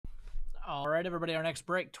All right, everybody, our next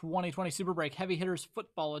break, 2020 Super Break Heavy Hitters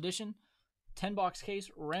Football Edition, 10-box case,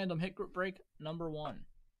 random hit group break, number 1.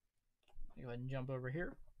 Go ahead and jump over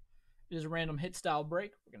here. It is a random hit style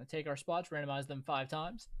break. We're going to take our spots, randomize them 5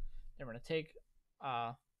 times. Then we're going to take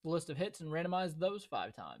the list of hits and randomize those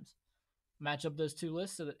 5 times. Match up those 2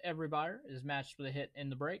 lists so that every buyer is matched with a hit in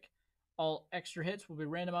the break. All extra hits will be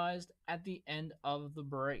randomized at the end of the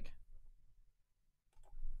break.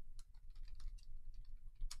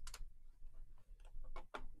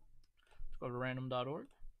 Go to random.org.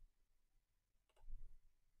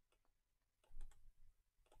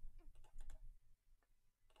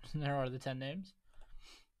 There are the 10 names.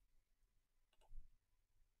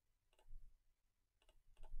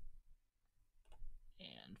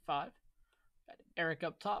 And 5. Got Eric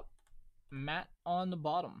up top, Matt on the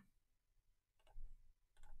bottom.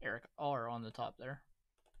 Eric R on the top there.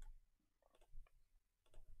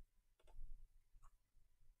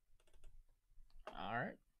 All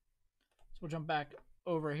right. So we'll jump back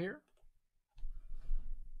over here.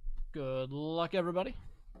 Good luck, everybody.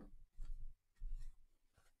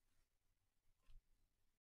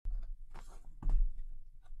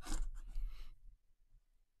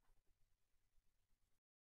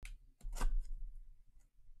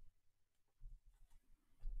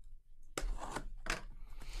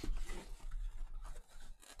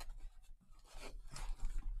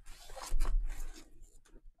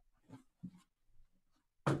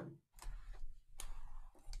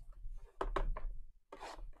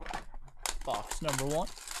 Box number 1.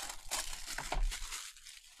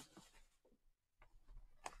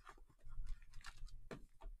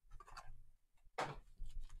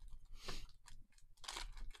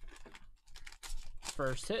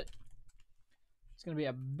 First hit. It's going to be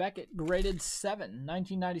a Beckett graded 7,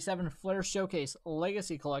 1997 Flair Showcase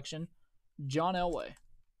Legacy Collection, John Elway.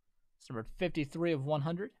 It's numbered 53 of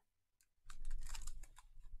 100.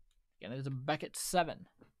 Again, it is a Beckett 7.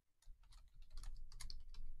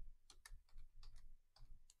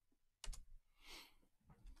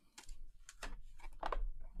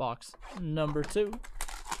 Box number 2.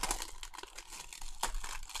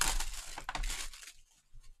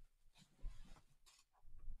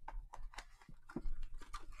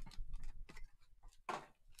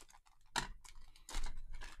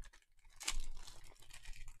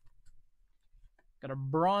 Got a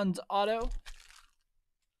bronze auto.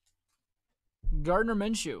 Gardner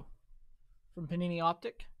Minshew from Panini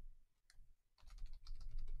Optic.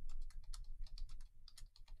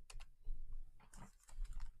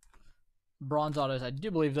 Bronze autos, I do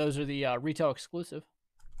believe those are the retail exclusive.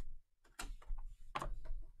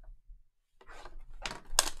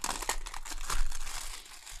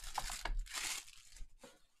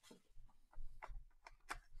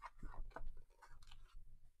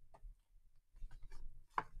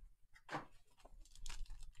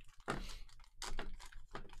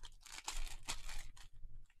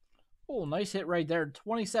 Oh, nice hit right there.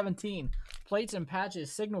 2017 Plates and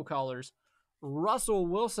Patches Signal Colors. Russell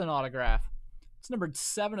Wilson autograph. It's numbered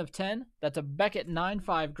 7 of 10. That's a Beckett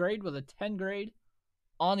 9.5 grade with a 10 grade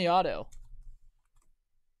on the auto.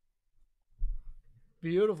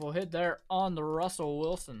 Beautiful hit there on the Russell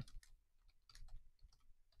Wilson.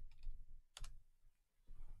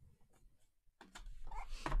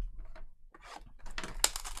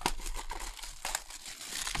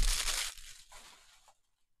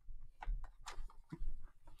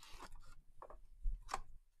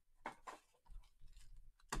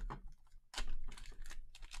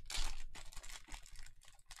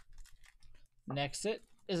 Next hit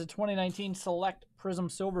is a 2019 Select Prism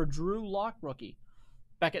Silver Drew Lock rookie.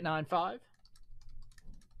 Beckett 9.5.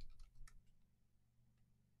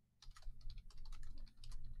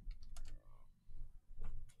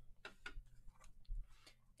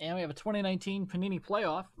 And we have a 2019 Panini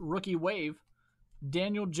Playoff Rookie Wave,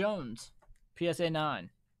 Daniel Jones, PSA 9.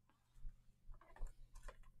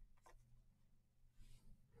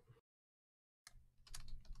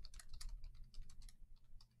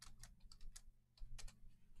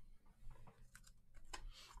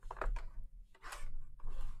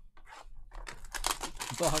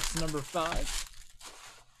 Box number 5.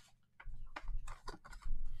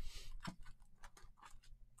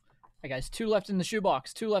 Hey guys, 2 left in the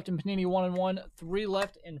shoebox, 2 left in Panini 1-in-1, 3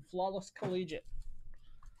 left in Flawless Collegiate.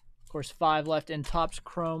 Of course, 5 left in Topps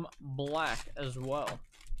Chrome Black as well.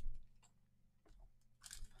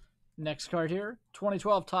 Next card here,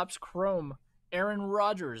 2012 Topps Chrome Aaron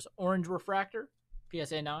Rodgers Orange Refractor,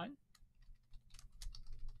 PSA 9.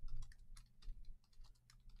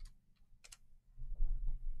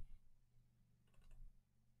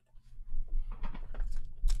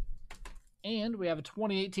 And we have a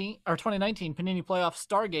 2018 or 2019 Panini Playoff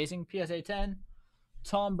Stargazing PSA 10,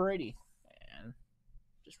 Tom Brady. And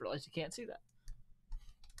just realized you can't see that.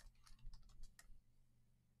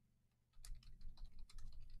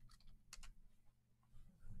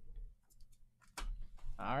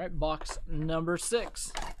 All right, box number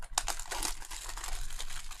 6.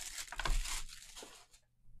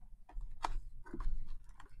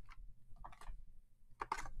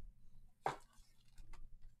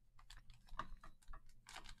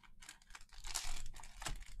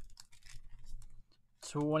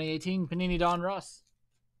 '18 Panini Don Russ,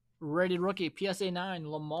 rated rookie PSA 9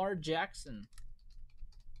 Lamar Jackson.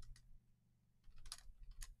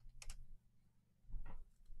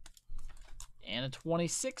 And a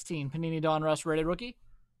 2016 Panini Don Russ rated rookie,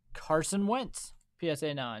 Carson Wentz,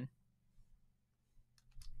 PSA 9.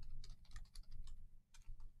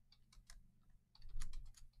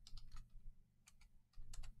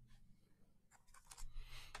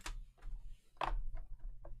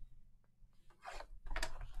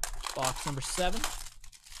 Box number 7.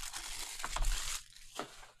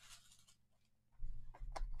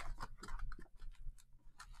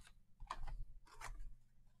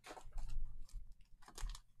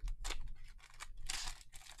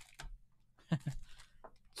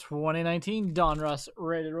 '19 Don Russ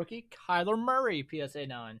rated rookie, Kyler Murray, PSA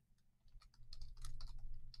 9.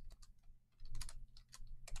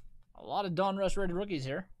 A lot of Don Russ rated rookies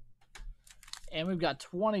here. And we've got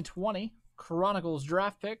 2020 Chronicles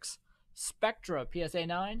draft picks, Spectra, PSA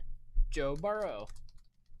 9, Joe Burrow.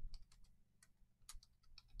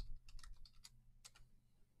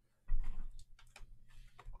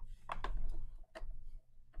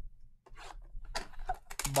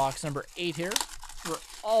 Box number 8 here. We're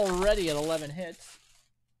already at 11 hits.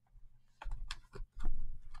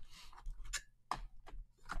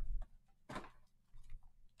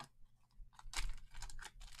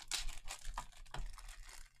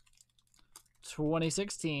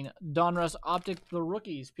 '16 Don Russ Optic the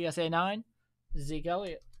Rookies, PSA 9, Zeke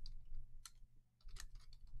Elliott.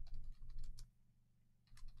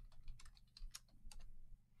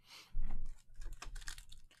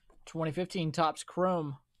 '15 Topps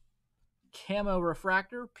Chrome Camo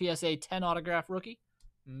Refractor, PSA 10 autograph rookie,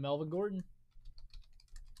 Melvin Gordon.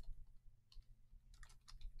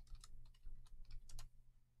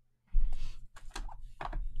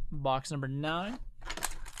 Box number 9.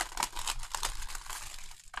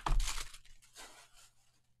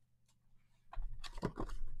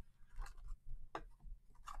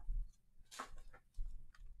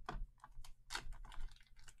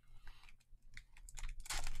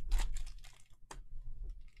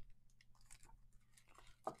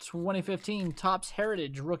 '15 Topps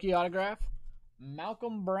Heritage rookie autograph,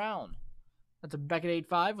 Malcolm Brown. That's a Beckett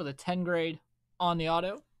 8.5 with a 10 grade on the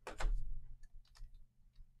auto.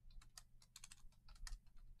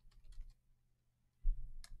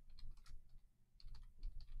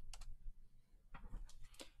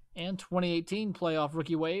 And 2018 Playoff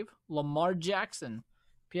Rookie Wave, Lamar Jackson,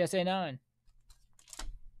 PSA 9.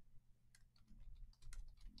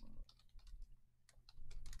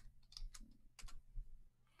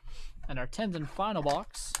 And our 10th and final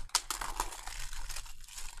box.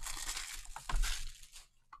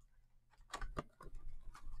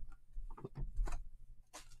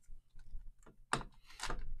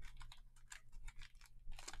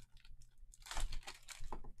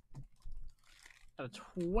 A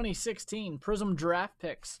 2016 Prism Draft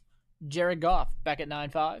Picks, Jared Goff, back at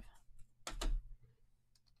 9.5.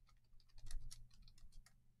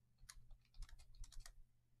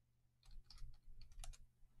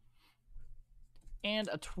 And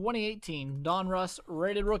a 2018 Don Russ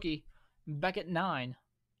rated rookie, Beckett 9,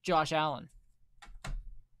 Josh Allen. All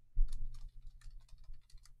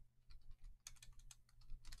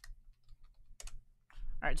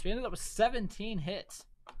right, so we ended up with 17 hits.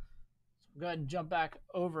 So we'll go ahead and jump back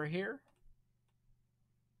over here.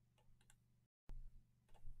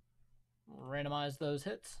 Randomize those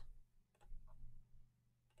hits.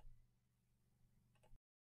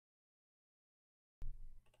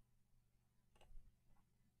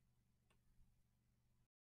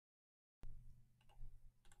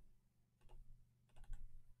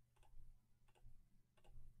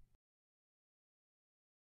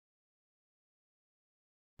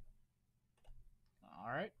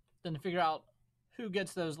 All right, then to figure out who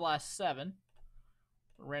gets those last 7,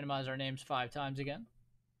 we'll randomize our names 5 times again.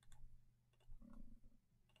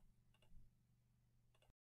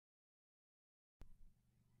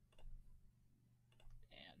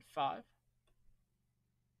 And 5.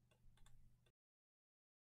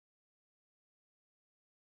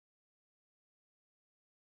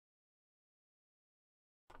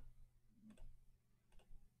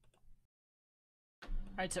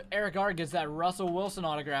 right, so Eric R gets that Russell Wilson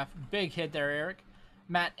autograph. Big hit there, Eric.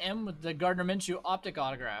 Matt M with the Gardner Minshew optic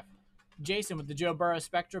autograph. Jason with the Joe Burrow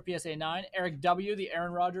Spectra PSA 9. Eric W, the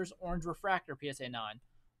Aaron Rodgers Orange Refractor PSA 9.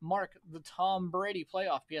 Mark, the Tom Brady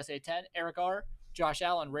Playoff PSA 10. Eric R, Josh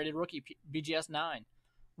Allen Rated Rookie BGS 9.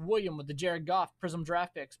 William with the Jared Goff Prism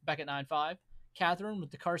Draft Picks Beckett 9.5. Catherine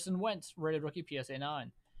with the Carson Wentz Rated Rookie PSA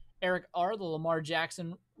 9. Eric R, the Lamar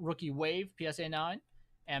Jackson Rookie Wave PSA 9.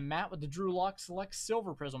 And Matt with the Drew Lock Select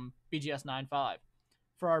Silver Prism BGS 9.5.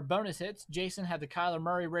 For our bonus hits, Jason had the Kyler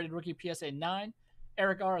Murray Rated Rookie PSA 9.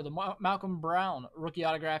 Eric R, the Malcolm Brown Rookie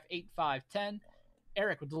Autograph 8.5/10.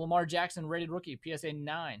 Eric with the Lamar Jackson Rated Rookie PSA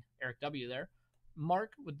 9. Eric W there.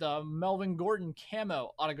 Mark with the Melvin Gordon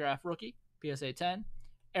Camo Autograph Rookie PSA 10.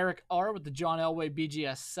 Eric R with the John Elway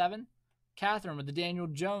BGS 7. Catherine with the Daniel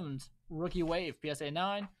Jones Rookie Wave PSA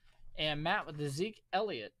 9. And Matt with the Zeke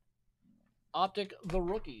Elliott Optic The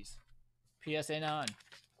Rookies PSA 9.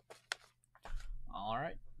 All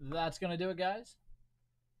right, that's going to do it, guys.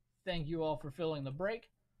 Thank you all for filling the break.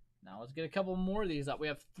 Now let's get a couple more of these up. We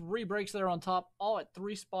have 3 breaks that are on top, all at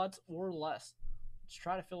 3 spots or less. Let's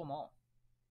try to fill them all.